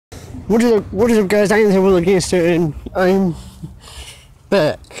What is up, guys? I am the Will Gangster, and I'm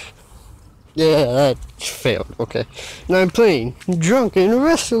back. Yeah, that failed. Okay. Now I'm playing Drunken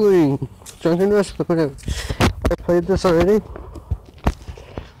Wrestling. Drunken Wrestling, whatever. I played this already.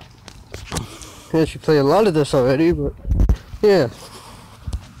 I actually played a lot of this already, but yeah.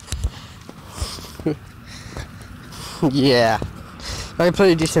 Yeah. I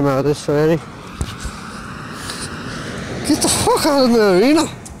played a decent amount of this already. Get the fuck out of the arena!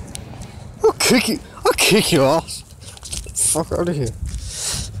 I'll kick you off. Get the fuck out of here.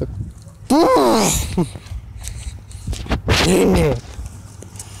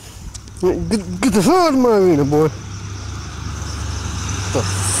 Get the hell out of my arena, boy. Get the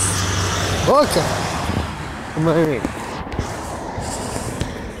fuck out of my arena.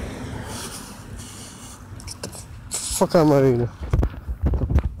 Get the fuck out of my arena. Get the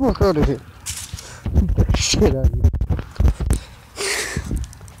fuck out of here. Get the shit out of here.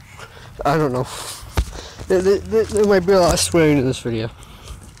 I don't know. There might be a lot of swearing in this video.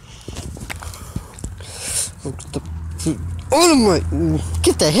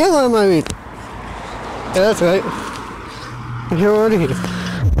 Get the hell out of my arena. Yeah, that's right. Get the hell out of here.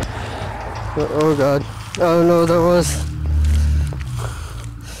 Oh god. I don't know what that was.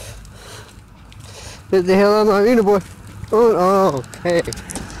 Get the hell out of my arena, boy. Oh, okay.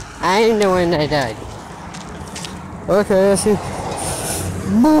 I'm the one that died. Okay, I see.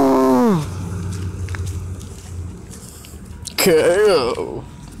 KO.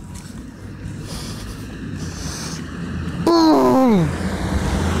 Boom.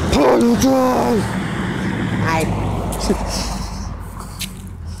 Pile drive.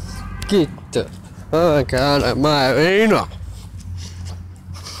 Get the fuck out of my arena.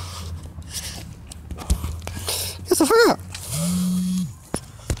 Get the fuck out.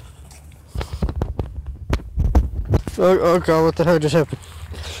 Oh god, what the hell just happened?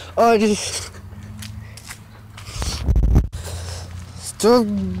 Oh, I just... Still...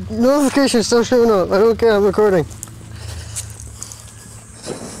 Notifications still showing up. I don't care, I'm recording.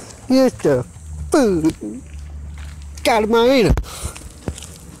 Get the food out of my arena.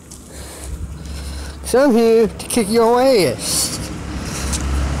 So I'm here to kick your ass.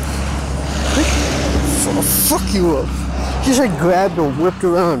 Fuck you up. Just like grabbed and whipped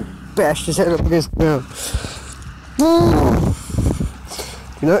around, bashed his head up against the ground.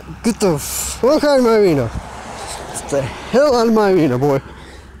 You know, get the fuck out of my arena. Get the hell out of my arena, boy.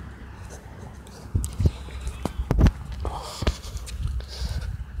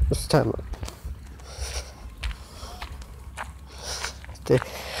 What's the time up? Get the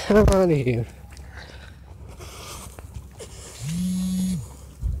hell out of here.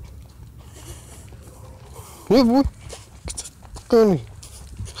 Yeah, boy. Get the fuck out of here.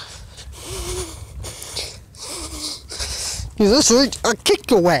 This way, I'll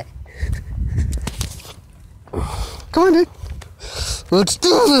kick your ass. Come on, dude. Let's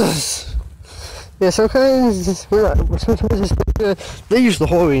do this. Yeah, sometimes they use the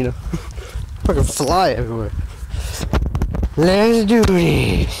whole arena. Fucking fly everywhere. Let's do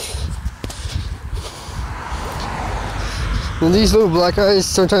this. And these little black guys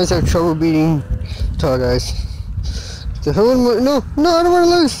sometimes have trouble beating tall guys. The hell am I? No, I don't want to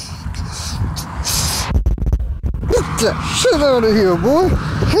lose. Get the shit out of here, boy!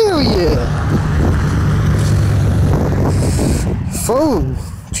 Hell yeah! Phone!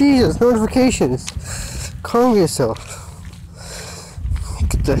 Jesus, notifications! Calm yourself.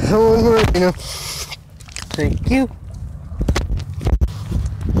 Get the hell out of here, you know. Thank you.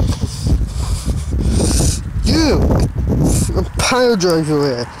 I'll pile drive your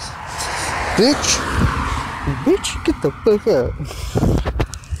ass. Bitch, get the fuck out.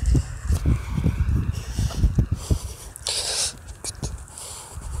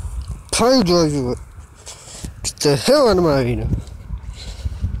 Pile drive you. Get the hell out of my arena.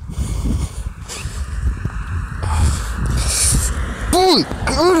 Boy,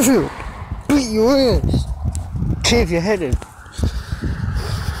 get out of here. Beat your ass. Cave your head in.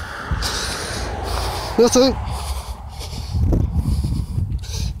 That's it.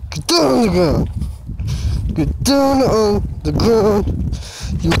 Get down on the ground. Get down on the ground,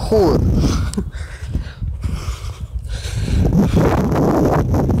 you whore.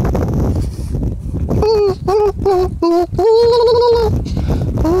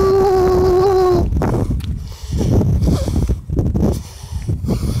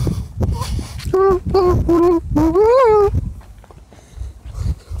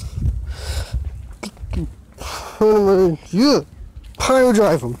 Yeah, pile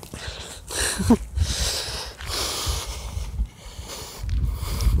drive him.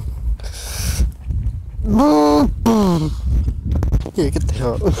 Yeah, get the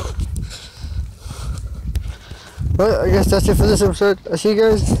hell out. But I guess that's it for this episode. I'll see you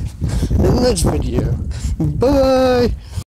guys in the next video. Bye!